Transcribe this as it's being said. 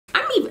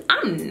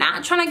I'm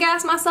not trying to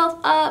gas myself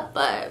up,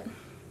 but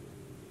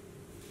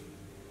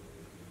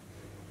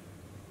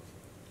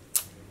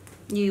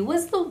you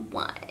was the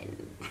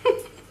one.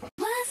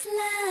 What's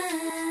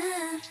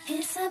love?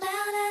 It's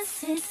about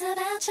us, it's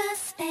about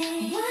just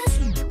me. What's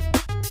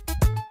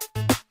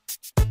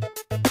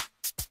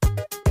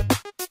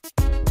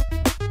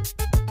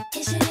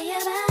it should be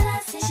about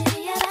us, it should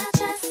be about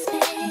just me.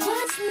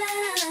 What's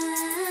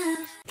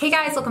love? Hey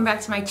guys, welcome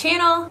back to my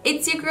channel.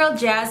 It's your girl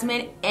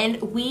Jasmine,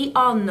 and we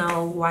all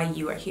know why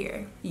you are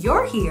here.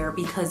 You're here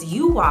because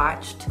you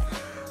watched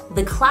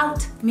the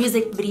CLOUT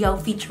music video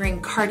featuring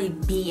Cardi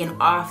B and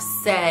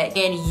Offset,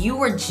 and you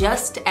were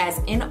just as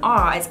in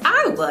awe as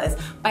I was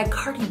by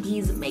Cardi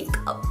B's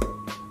makeup.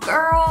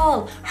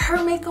 Girl,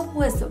 her makeup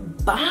was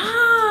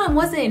bomb,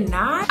 was it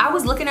not? I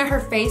was looking at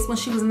her face when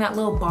she was in that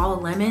little ball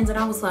of lemons, and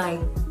I was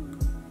like,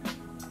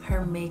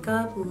 her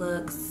makeup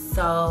looks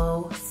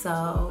so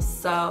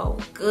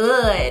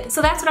good.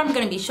 So that's what I'm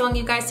gonna be showing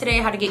you guys today,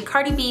 how to get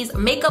Cardi B's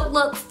makeup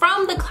look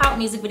from the CLOUT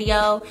music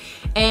video.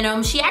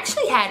 And she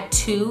actually had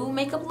two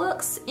makeup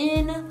looks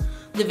in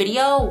the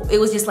video. It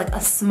was just like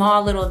a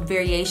small little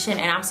variation,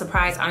 and I'm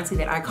surprised honestly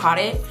that I caught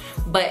it.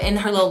 But in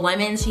her little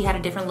lemons, she had a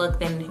different look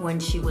than when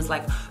she was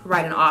like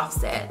riding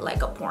Offset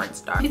like a porn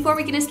star. Before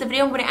we get into the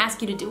video, I'm gonna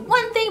ask you to do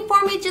one thing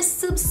for me. Just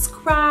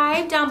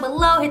subscribe down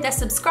below, hit that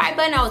subscribe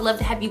button. I would love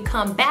to have you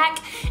come back.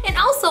 And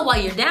also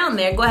while you're down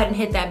there, go ahead and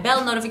hit that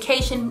bell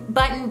notification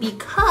button,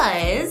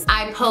 because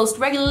I post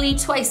regularly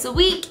twice a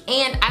week,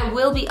 and I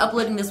will be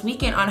uploading this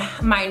weekend on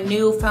my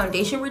new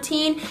foundation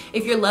routine.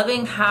 If you're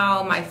loving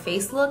how my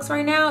face looks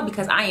right now,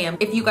 because I am.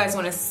 If you guys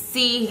want to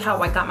see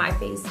how I got my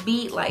face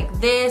beat like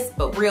this,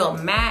 but real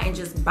matte and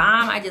just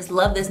bomb, I just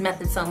love this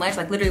method so much.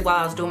 Like literally while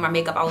I was doing my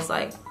makeup, I was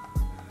like,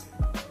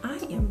 I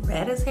am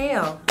red as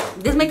hell.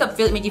 This makeup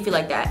make you feel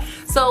like that.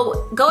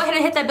 So go ahead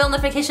and hit that bell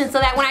notification so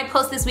that when I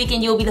post this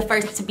weekend, you'll be the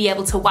first to be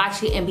able to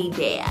watch it and be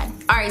bad.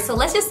 All right, so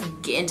let's just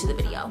get into the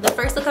video. The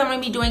first look I'm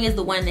gonna be doing is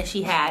the one that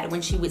she had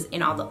when she was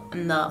in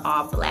the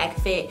all black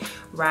fit,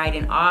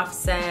 riding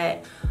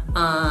Offset.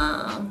 So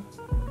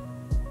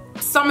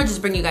I'm gonna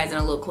just bring you guys in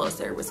a little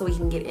closer so we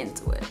can get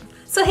into it.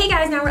 So hey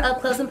guys, now we're up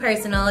close and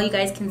personal. You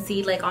guys can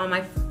see like all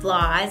my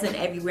flaws and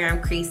everywhere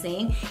I'm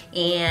creasing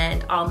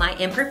and all my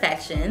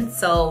imperfections.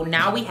 So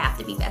now we have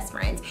to be best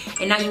friends,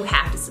 and now you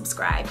have to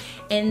subscribe.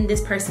 And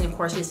this person of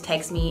course just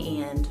texted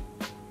me and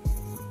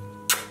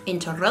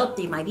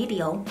interrupted my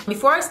video.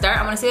 Before I start,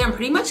 I want to say I'm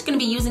pretty much going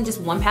to be using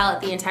just one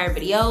palette the entire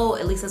video.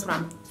 At least that's what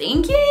I'm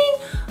thinking.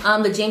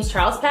 The James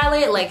Charles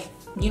palette, like,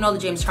 you know the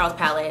James Charles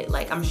palette,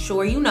 like I'm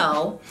sure you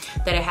know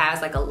that it has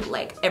like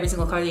every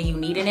single color that you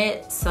need in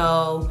it.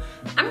 So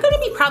I'm gonna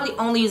be probably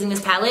only using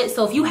this palette.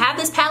 So if you have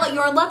this palette,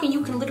 you're in luck and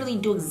you can literally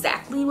do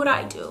exactly what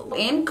I do.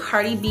 In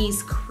Cardi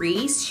B's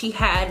crease, she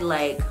had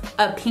like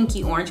a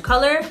pinky orange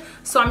color.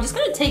 So I'm just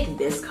gonna take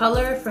this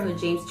color from the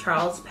James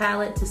Charles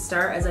palette to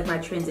start as like my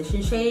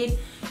transition shade.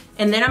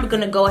 And then I'm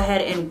gonna go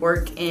ahead and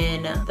work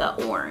in the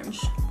orange.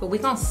 But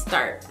we're gonna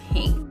start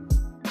pink.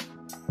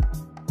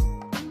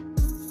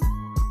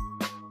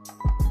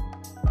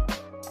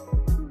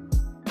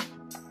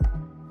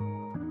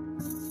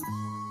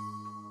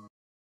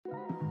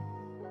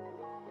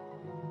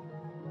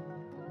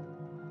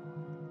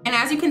 And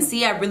as you can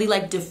see, I really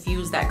like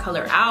diffuse that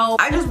color out.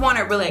 I just want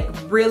it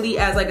really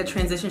as like a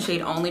transition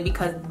shade only,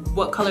 because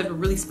what colors were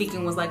really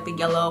speaking was like the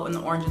yellow and the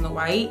orange and the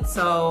white.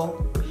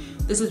 So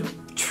this is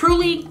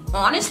truly,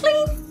 honestly,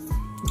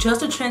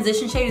 just a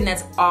transition shade, and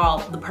that's all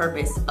the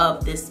purpose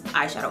of this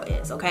eyeshadow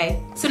is,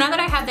 okay? So now that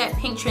I have that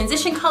pink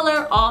transition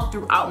color all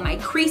throughout my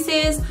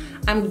creases,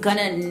 I'm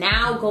gonna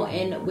now go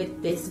in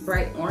with this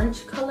bright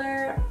orange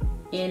color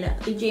in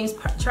the James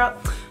Charles.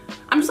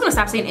 I'm just gonna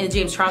stop saying in the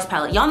James Charles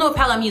palette. Y'all know what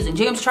palette I'm using,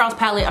 James Charles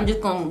palette. I'm just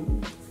gonna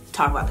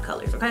talk about the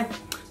colors, okay?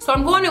 So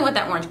I'm going in with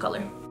that orange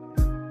color.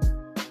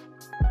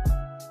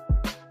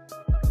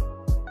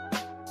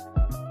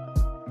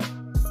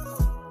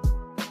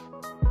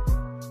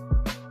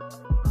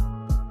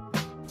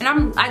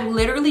 And I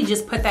literally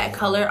just put that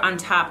color on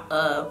top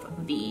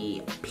of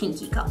the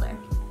pinky color.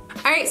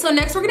 All right, so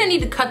next we're gonna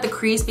need to cut the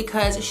crease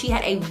because she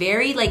had a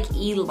very like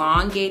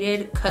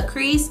elongated cut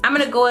crease. I'm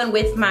gonna go in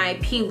with my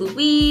P.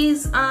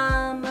 Louise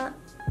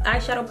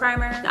eyeshadow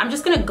primer. I'm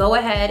just gonna go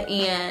ahead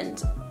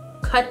and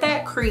cut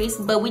that crease,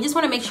 but we just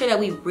wanna make sure that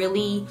we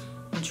really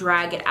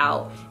drag it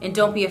out, and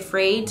don't be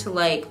afraid to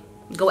like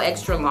go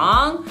extra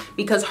long,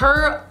 because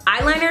her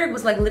eyeliner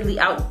was like literally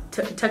out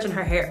touching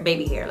her hair,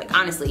 baby hair, like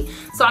honestly.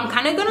 So I'm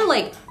kind of gonna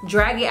like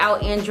drag it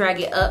out and drag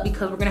it up,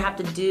 because we're gonna have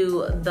to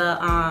do the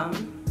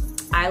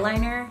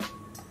eyeliner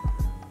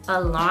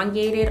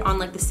elongated on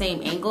like the same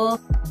angle.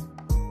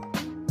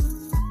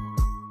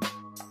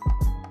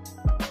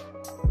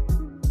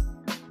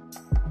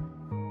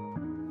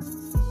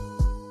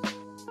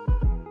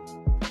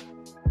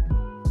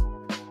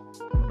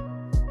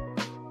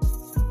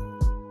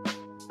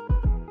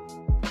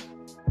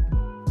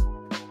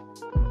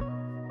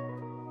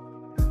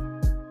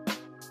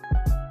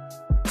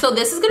 So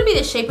this is gonna be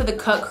the shape of the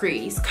cut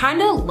crease,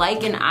 kind of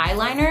like an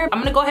eyeliner. I'm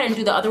gonna go ahead and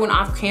do the other one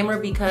off camera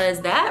because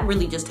that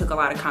really just took a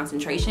lot of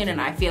concentration and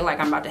I feel like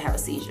I'm about to have a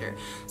seizure.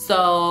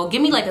 So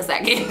give me like a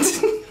second.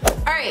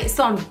 All right,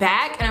 so I'm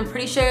back and I'm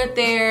pretty sure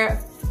they're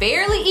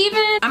fairly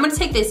even. I'm gonna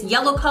take this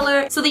yellow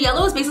color. So the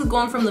yellow is basically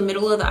going from the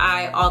middle of the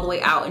eye all the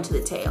way out into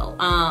the tail.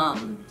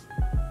 And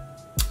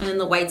then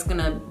the white's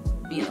gonna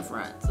be in the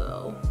front,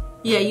 so.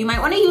 Yeah, you might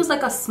wanna use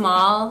like a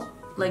small,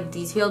 like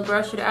detailed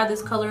brush to add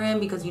this color in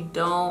because you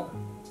don't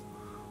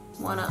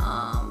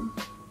wanna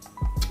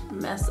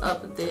mess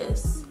up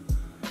this.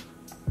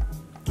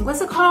 What's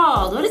it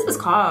called? What is this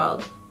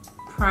called?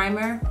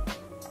 Primer?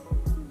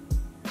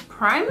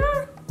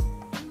 Primer?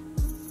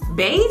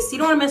 Base? You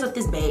don't wanna mess up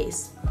this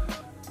base.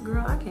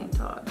 Girl, I can't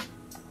talk.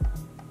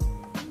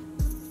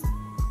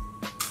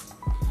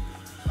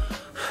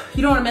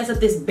 You don't wanna mess up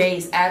this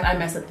base as I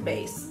mess up the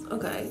base.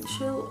 Okay,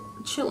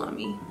 chill on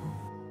me.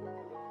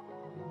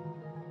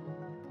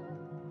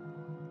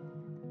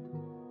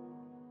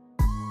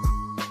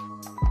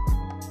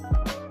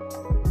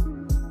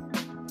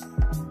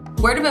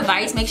 Word of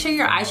advice, make sure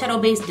your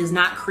eyeshadow base does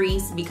not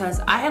crease because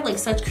I have like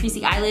such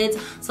creasy eyelids.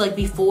 So like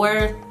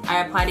before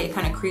I applied it, it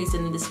kind of creased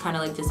and then this kind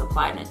of like just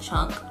applied in a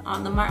chunk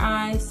on my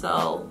eye.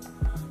 So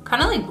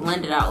kind of like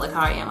blend it out like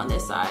how I am on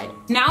this side.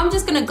 Now I'm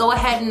just gonna go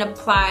ahead and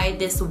apply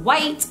this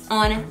white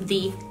on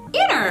the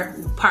inner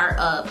part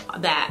of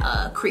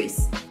that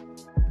crease.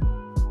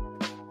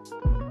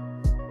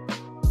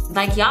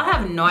 Like y'all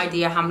have no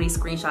idea how many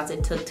screenshots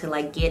it took to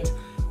like get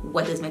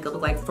what this makeup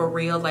looked like for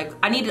real. Like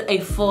I needed a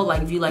full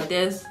like view like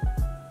this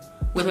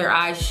with her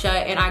eyes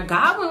shut, and I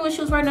got one when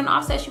she was writing an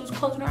offset. She was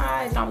closing her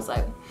eyes and I was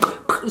like,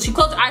 she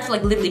closed her eyes for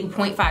like literally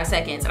 0.5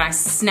 seconds and I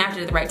snapped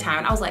it at the right time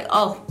and I was like,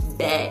 oh,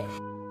 bet.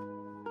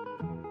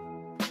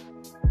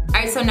 All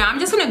right, so now I'm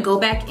just gonna go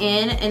back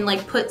in and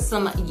like put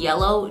some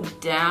yellow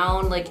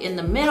down like in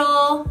the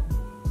middle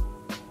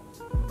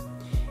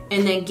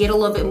and then get a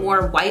little bit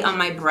more white on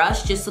my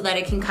brush just so that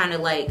it can kind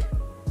of like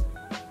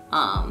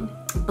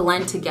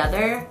blend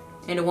together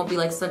and it won't be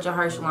like such a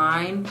harsh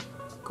line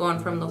going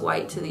from the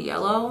white to the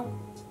yellow.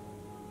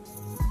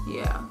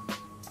 Yeah.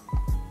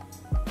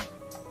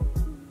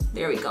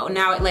 There we go.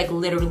 Now it like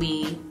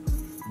literally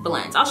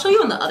blends. I'll show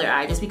you on the other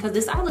eye just because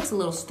this eye looks a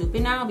little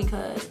stupid now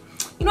because,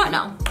 you know what,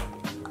 no.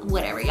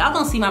 Whatever, y'all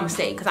gonna see my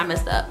mistake because I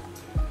messed up.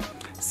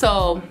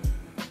 So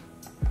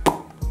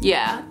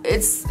yeah,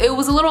 it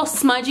was a little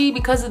smudgy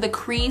because of the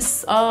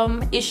crease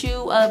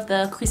issue of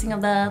the creasing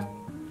of the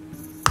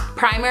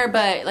primer,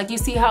 but like you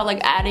see how like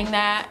adding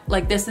that,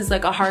 like this is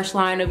like a harsh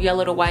line of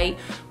yellow to white,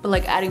 but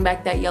like adding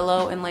back that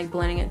yellow and like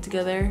blending it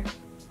together,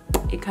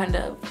 it kind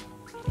of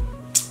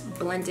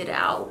blended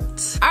out.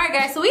 All right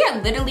guys, so we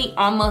are literally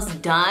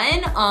almost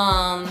done.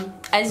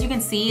 As you can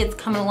see, it's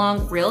coming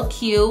along real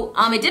cute.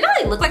 It didn't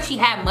really look like she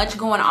had much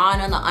going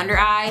on the under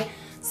eye,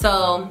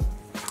 so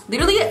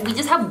literally we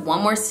just have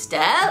one more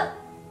step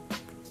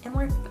and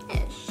we're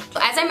finished. So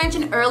as I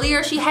mentioned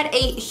earlier, she had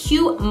a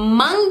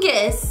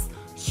humongous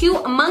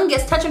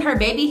touching her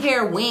baby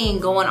hair wing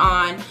going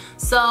on.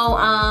 So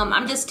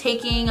I'm just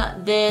taking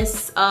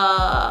this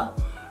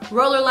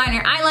roller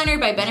liner eyeliner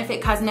by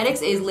Benefit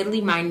Cosmetics. It is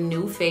literally my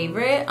new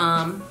favorite.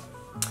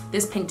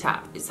 This pink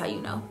top is how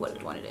you know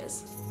what one it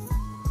is.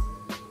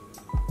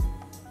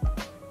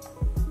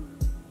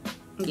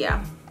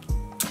 Yeah,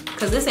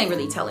 because this ain't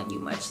really telling you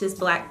much. This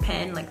black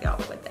pen, like they all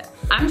look like that.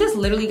 I'm just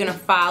literally gonna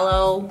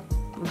follow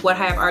what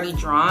I have already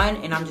drawn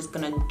and I'm just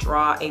gonna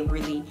draw a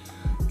really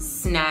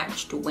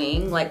snatched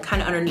wing like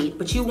kind of underneath,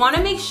 but you want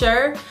to make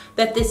sure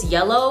that this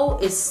yellow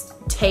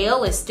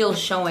tail is still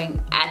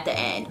showing at the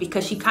end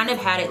because she kind of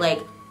had it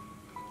like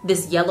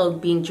this yellow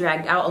being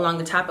dragged out along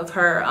the top of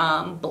her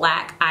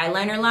black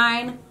eyeliner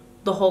line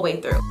the whole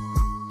way through.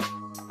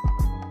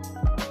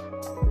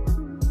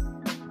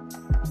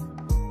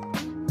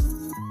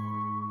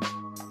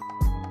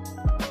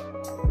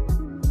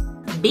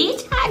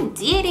 Bitch, I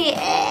did it.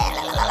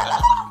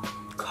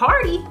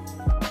 Cardi.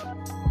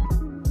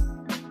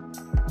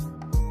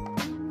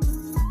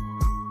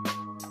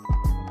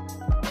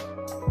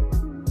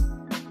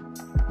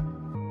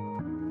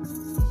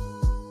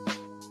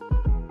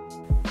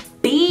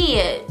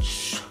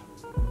 Bitch,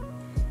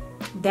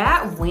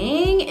 that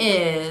wing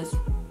is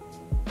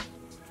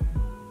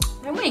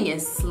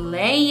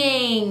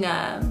slaying.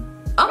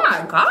 Oh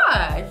my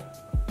gosh,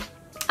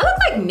 I look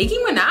like Nicki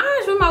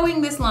Minaj with my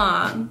wing this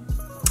long.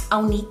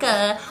 Oh,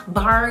 Nika,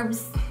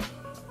 Barbs,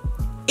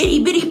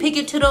 itty bitty pick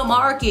it to the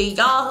market.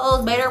 Y'all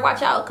hoes better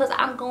watch out because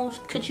I'm gonna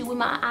cut you with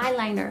my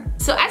eyeliner.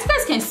 So as you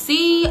guys can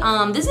see,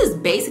 this is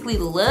basically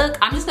the look.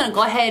 I'm just gonna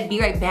go ahead, be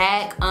right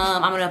back.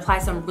 I'm gonna apply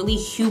some really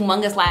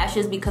humongous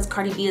lashes because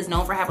Cardi B is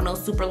known for having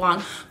those super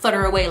long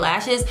flutter away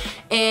lashes,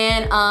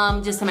 and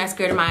just some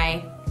mascara to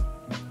my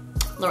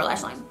lower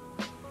lash line.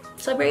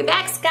 So I'll be right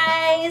back,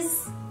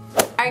 guys.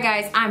 All right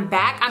guys, I'm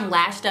back. I'm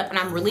lashed up and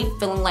I'm really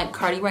feeling like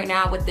Cardi right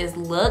now with this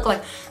look.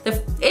 Like I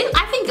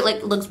think it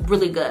like looks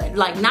really good.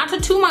 Like not to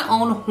toot my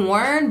own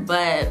horn,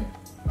 but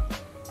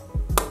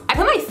I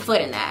put my foot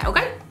in that,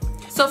 okay?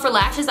 So for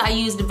lashes, I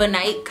used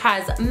Vanite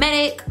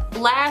Cosmetic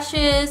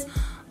lashes.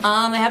 They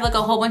have like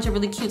a whole bunch of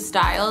really cute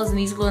styles, and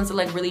these ones are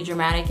like really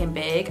dramatic and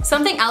big.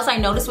 Something else I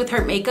noticed with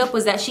her makeup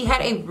was that she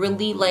had a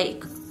really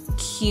like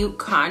cute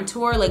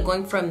contour, like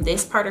going from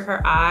this part of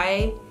her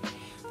eye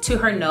to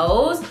her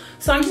nose.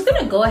 So I'm just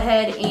gonna go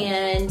ahead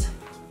and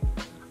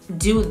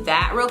do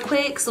that real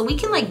quick so we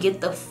can like get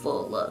the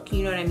full look,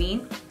 you know what I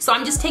mean? So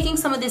I'm just taking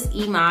some of this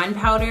Iman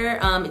powder.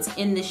 It's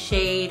in the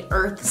shade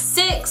Earth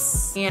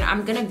 6, and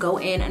I'm gonna go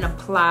in and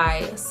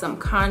apply some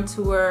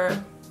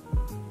contour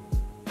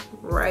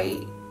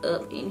right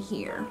up in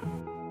here.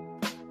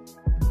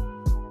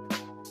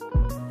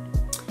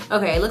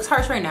 Okay, it looks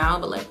harsh right now,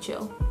 but like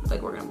chill.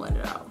 Like we're gonna blend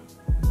it out.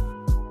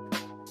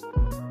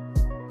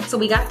 So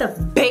we got the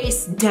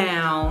base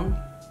down.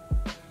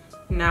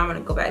 Now I'm gonna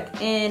go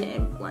back in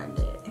and blend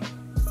it.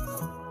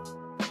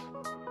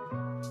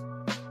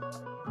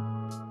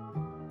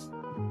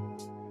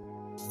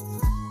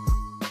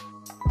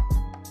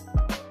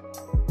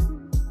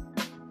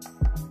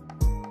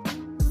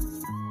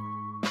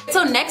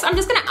 So next, I'm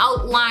just gonna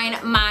outline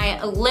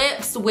my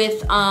lips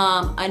with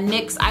a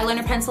NYX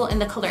eyeliner pencil in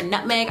the color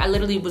Nutmeg. I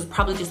literally was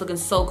probably just looking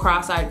so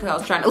cross-eyed because I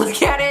was trying to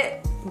look at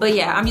it. But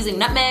yeah, I'm using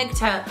Nutmeg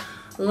to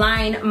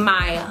line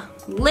my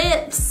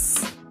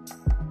lips.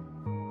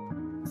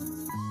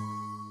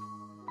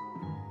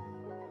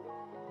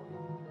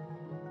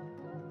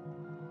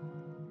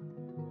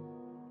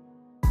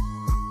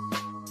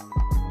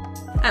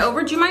 I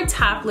overdrew my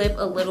top lip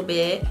a little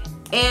bit.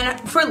 And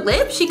for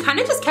lips, she kind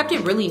of just kept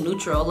it really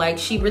neutral. Like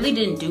she really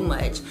didn't do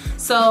much.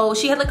 So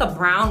she had like a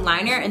brown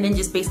liner and then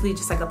just basically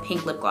just like a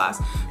pink lip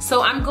gloss.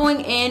 So I'm going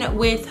in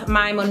with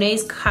my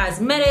Monet's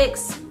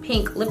Cosmetics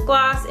pink lip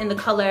gloss in the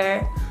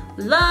color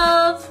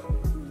Love.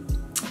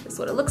 That's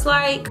what it looks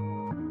like.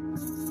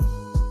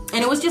 And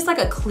it was just like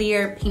a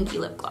clear pinky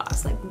lip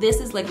gloss. Like this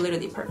is like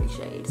literally the perfect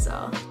shade,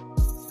 so.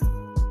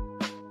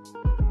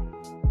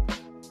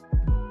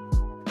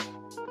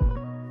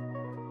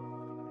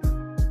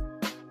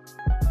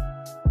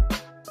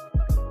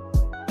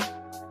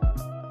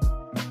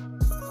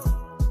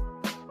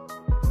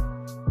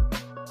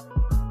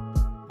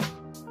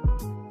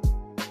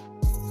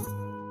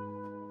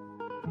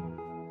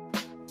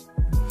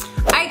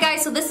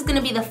 Guys, so this is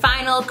gonna be the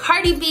final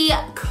Cardi B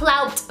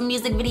Clout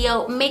music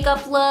video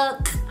makeup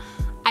look.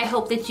 I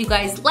hope that you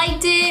guys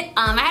liked it.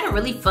 I had a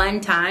really fun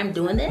time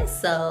doing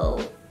this, so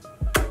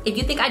if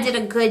you think I did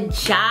a good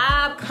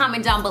job,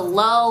 comment down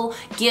below,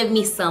 give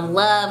me some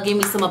love, give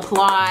me some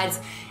applause,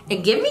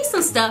 and give me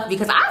some stuff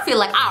because I feel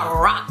like I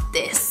rocked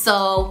this.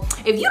 So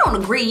if you don't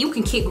agree, you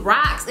can kick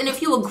rocks, and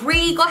if you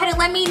agree, go ahead and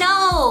let me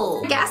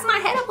know. Gas my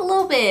head up a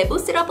little bit,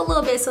 boost it up a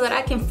little bit so that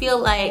I can feel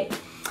like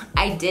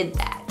I did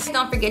that.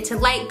 Don't forget to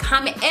like,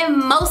 comment, and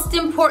most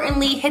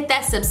importantly, hit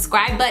that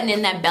subscribe button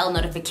and that bell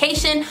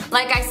notification.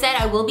 Like I said,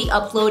 I will be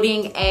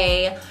uploading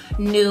a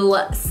new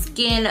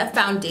skin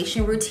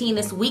foundation routine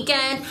this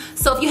weekend.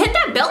 So if you hit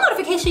that bell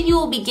notification, you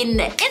will be getting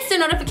the instant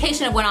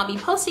notification of when I'll be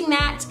posting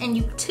that, and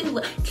you too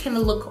can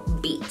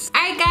look beat.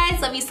 All right guys,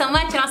 love you so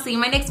much, and I'll see you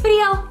in my next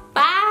video.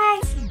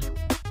 Bye.